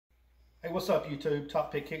Hey, what's up YouTube?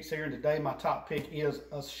 Top Pick Kicks here, and today my top pick is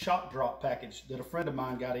a shock drop package that a friend of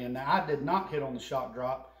mine got in. Now, I did not hit on the shock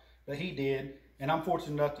drop, but he did, and I'm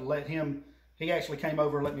fortunate enough to let him, he actually came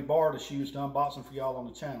over and let me borrow the shoes to unbox them for y'all on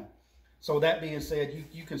the channel. So that being said,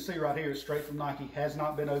 you can see right here, it's straight from Nike, has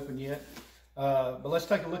not been opened yet, but let's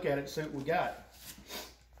take a look at it and see what we got.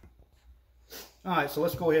 All right, so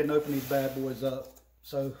let's go ahead and open these bad boys up.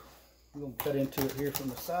 So we're gonna cut into it here from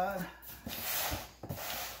the side.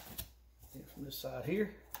 From this side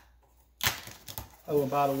here. Oh,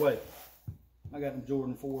 and by the way, I got them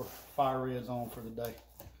Jordan 4 Fire Reds on for the day.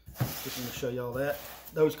 Just want to show y'all that.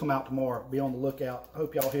 Those come out tomorrow. Be on the lookout.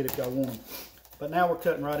 Hope y'all hit if y'all want them. But now we're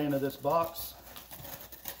cutting right into this box.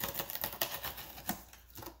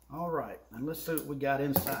 All right, and let's see what we got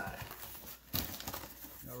inside.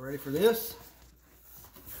 Y'all ready for this?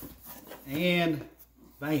 And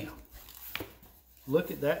bam.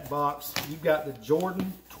 Look at that box. You've got the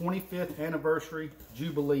Jordan 25th anniversary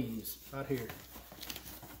Jubilees right here.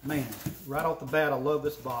 Man, right off the bat, I love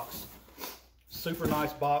this box. Super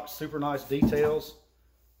nice box, super nice details.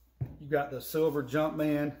 You've got the silver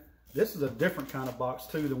Jumpman. This is a different kind of box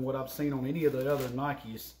too than what I've seen on any of the other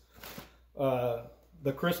Nikes.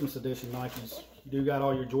 The Christmas edition Nikes. You do got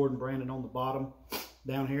all your Jordan branding on the bottom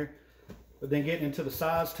down here. But then getting into the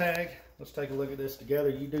size tag, let's take a look at this together.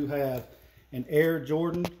 You do have an Air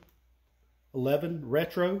Jordan 11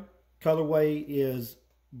 Retro. Colorway is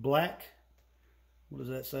black. What does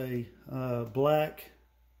that say? Black.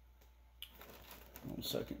 One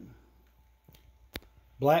second.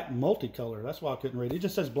 Black multicolor. That's why I couldn't read it. It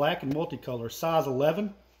just says black and multicolor. Size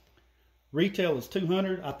 11. Retail is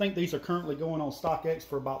 $200. I think these are currently going on StockX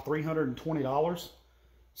for about $320.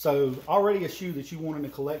 So already a shoe that you want in the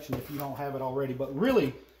collection if you don't have it already. But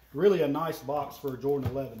really, really a nice box for a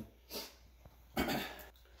Jordan 11. Did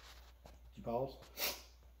you pause?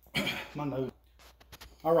 My nose.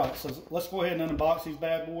 All right, so let's go ahead and unbox these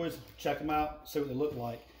bad boys, check them out, see what they look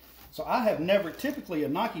like. So I have never, typically a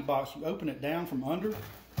Nike box, you open it down from under,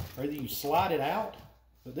 or either you slide it out,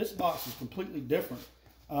 but this box is completely different.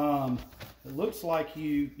 It looks like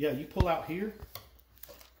you pull out here.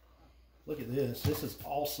 Look at this, this is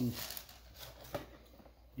awesome.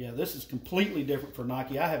 Yeah, this is completely different for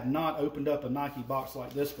Nike. I have not opened up a Nike box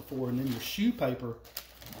like this before. And then your shoe paper,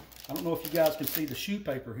 I don't know if you guys can see the shoe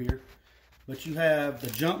paper here, but you have the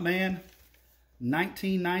Jumpman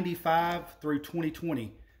 1995 through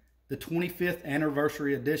 2020, the 25th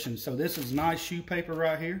anniversary edition. So this is nice shoe paper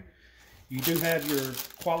right here. You do have your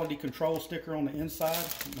quality control sticker on the inside.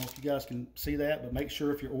 I don't know if you guys can see that, but make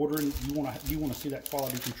sure if you're ordering, you want to see that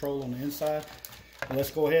quality control on the inside. Well,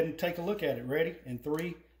 let's go ahead and take a look at it. Ready? In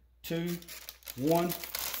 3, 2, 1.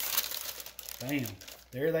 Bam.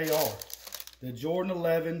 There they are. The Jordan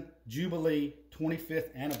 11 Jubilee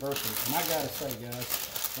 25th anniversary. And I gotta say,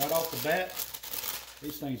 guys, right off the bat,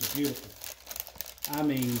 these things are beautiful. I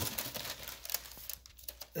mean,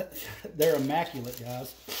 they're immaculate,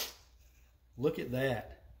 guys. Look at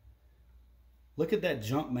that. Look at that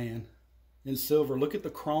Jumpman in silver. Look at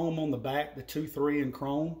the chrome on the back, the 2-3 in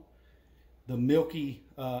chrome. The milky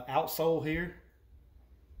outsole here.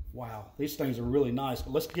 Wow, these things are really nice.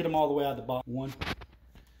 But let's get them all the way out of the box. One.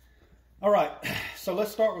 All right, so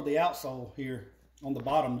let's start with the outsole here. On the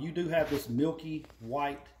bottom, you do have this milky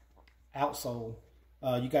white outsole.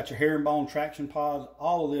 You got your herringbone traction pods.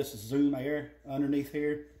 All of this is Zoom Air underneath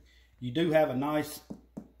here. You do have a nice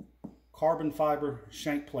carbon fiber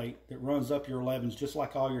shank plate that runs up your 11s, just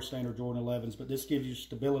like all your standard Jordan 11s. But this gives you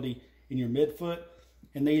stability in your midfoot.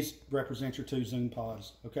 And these represent your 2 Zoom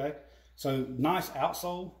pods, okay? So nice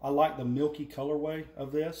outsole. I like the milky colorway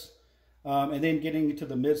of this. And then getting into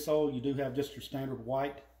the midsole, you do have just your standard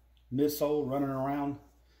white midsole running around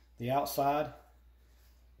the outside.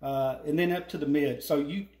 And then up to the mid. So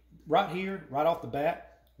you, right here, right off the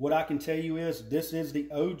bat, what I can tell you is this is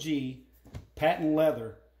the OG patent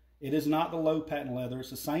leather. It is not the low patent leather. It's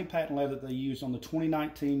the same patent leather that they used on the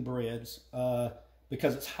 2019 breads.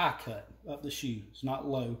 Because it's high cut up the shoe. It's not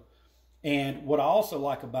low. And what I also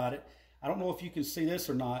like about it, I don't know if you can see this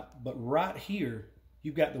or not, but right here,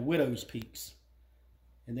 you've got the widow's peaks.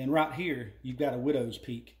 And then right here, you've got a widow's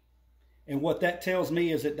peak. And what that tells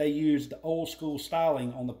me is that they used the old school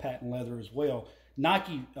styling on the patent leather as well.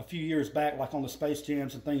 Nike, a few years back, like on the Space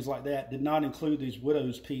Jams and things like that, did not include these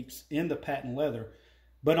widow's peaks in the patent leather.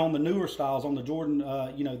 But on the newer styles, on the Jordan,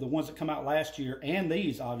 the ones that come out last year, and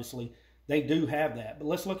these, obviously, they do have that. But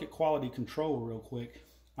let's look at quality control real quick.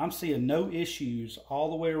 I'm seeing no issues all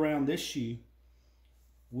the way around this shoe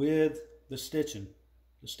with the stitching.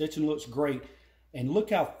 The stitching looks great. And look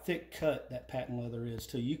how thick cut that patent leather is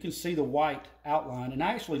too. You can see the white outline, and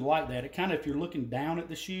I actually like that. It kind of, if you're looking down at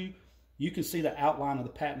the shoe, you can see the outline of the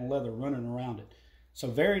patent leather running around it. So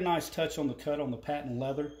very nice touch on the cut on the patent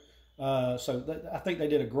leather. I think they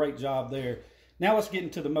did a great job there. Now let's get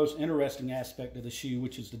into the most interesting aspect of the shoe,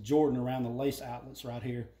 which is the Jordan around the lace outlets right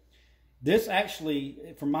here. This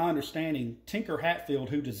actually, from my understanding, Tinker Hatfield,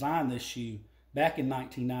 who designed this shoe back in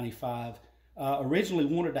 1995, originally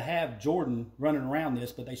wanted to have Jordan running around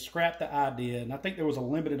this, but they scrapped the idea, and I think there was a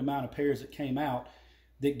limited amount of pairs that came out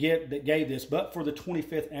that gave this. But for the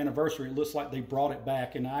 25th anniversary, it looks like they brought it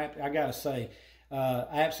back, and I gotta say, I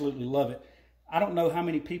absolutely love it. I don't know how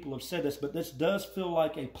many people have said this, but this does feel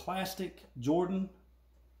like a plastic Jordan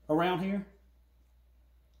around here,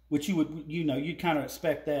 which you would, you'd kind of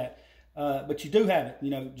expect that. But you do have it,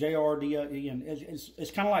 JRD, and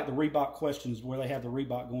it's kind of like the Reebok questions where they have the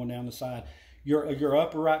Reebok going down the side. Your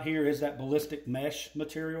upper right here is that ballistic mesh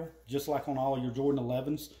material, just like on all of your Jordan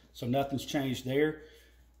 11s, so nothing's changed there.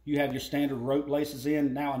 You have your standard rope laces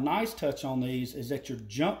in. Now, a nice touch on these is that your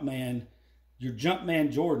Jumpman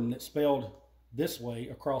Jordan, that's spelled this way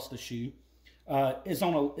across the shoe,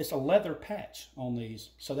 it's a leather patch on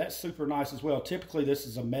these, so that's super nice as well. Typically, this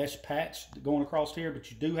is a mesh patch going across here,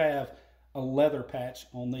 but you do have a leather patch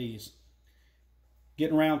on these.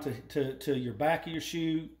 Getting around to your back of your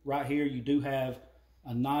shoe, right here, you do have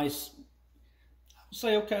a nice,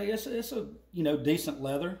 say, okay, it's a decent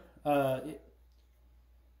leather. Yeah,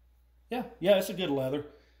 it's a good leather.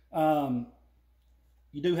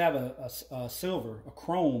 You do have a silver, a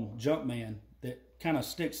chrome Jumpman that kind of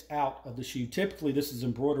sticks out of the shoe. Typically, this is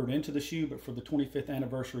embroidered into the shoe, but for the 25th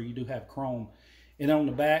anniversary, you do have chrome. And on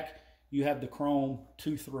the back, you have the chrome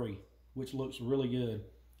 2-3, which looks really good.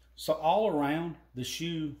 So all around, the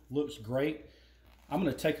shoe looks great. I'm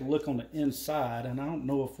going to take a look on the inside, and I don't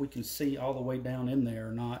know if we can see all the way down in there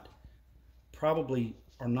or not. Probably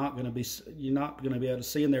are not going to be, you're not going to be able to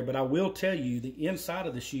see in there, but I will tell you the inside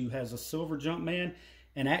of the shoe has a silver Jumpman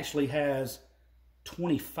and actually has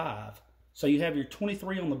 25. So you have your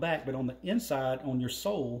 23 on the back, but on the inside, on your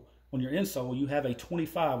sole, on your insole, you have a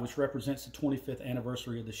 25, which represents the 25th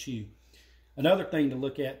anniversary of the shoe. Another thing to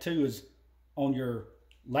look at too is on your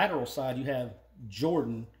lateral side, you have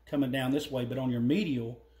Jordan coming down this way, but on your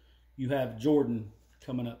medial, you have Jordan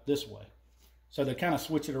coming up this way. So they kind of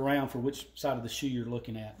switch it around for which side of the shoe you're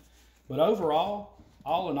looking at. But overall,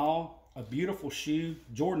 all in all, a beautiful shoe.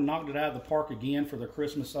 Jordan knocked it out of the park again for their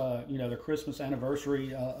Christmas, their Christmas anniversary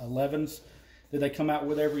 11s that they come out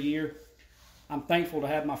with every year. I'm thankful to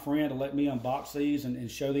have my friend to let me unbox these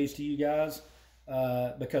and show these to you guys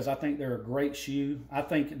because I think they're a great shoe. I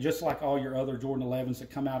think just like all your other Jordan 11s that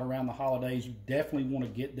come out around the holidays, you definitely want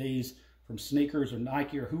to get these from Sneakers or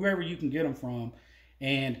Nike or whoever you can get them from.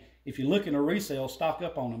 And if you're looking to resell, stock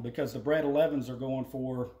up on them because the Bred 11s are going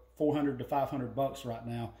for $400 to $500 right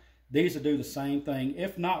now. These will do the same thing,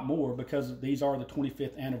 if not more, because these are the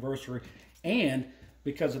 25th anniversary and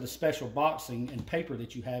because of the special boxing and paper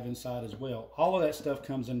that you have inside as well. All of that stuff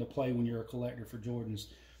comes into play when you're a collector for Jordans.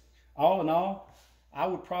 All in all, I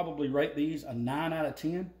would probably rate these a 9 out of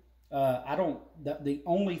 10. The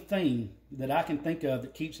only thing that I can think of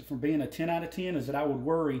that keeps it from being a 10 out of 10 is that I would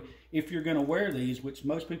worry if you're going to wear these, which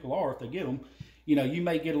most people are if they get them, you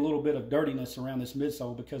may get a little bit of dirtiness around this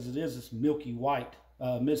midsole because it is this milky white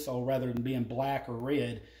midsole rather than being black or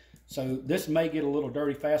red. So this may get a little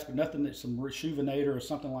dirty fast, but nothing that some Rejuvenator or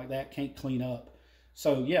something like that can't clean up.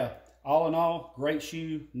 So yeah, all in all, great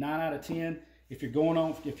shoe, 9 out of 10. If you're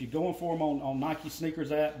going for them on Nike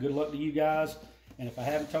Sneakers app, good luck to you guys. And if I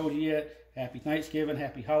haven't told you yet, happy Thanksgiving,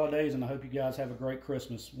 happy holidays, and I hope you guys have a great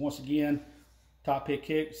Christmas. Once again, Top Pick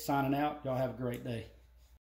Kick signing out. Y'all have a great day.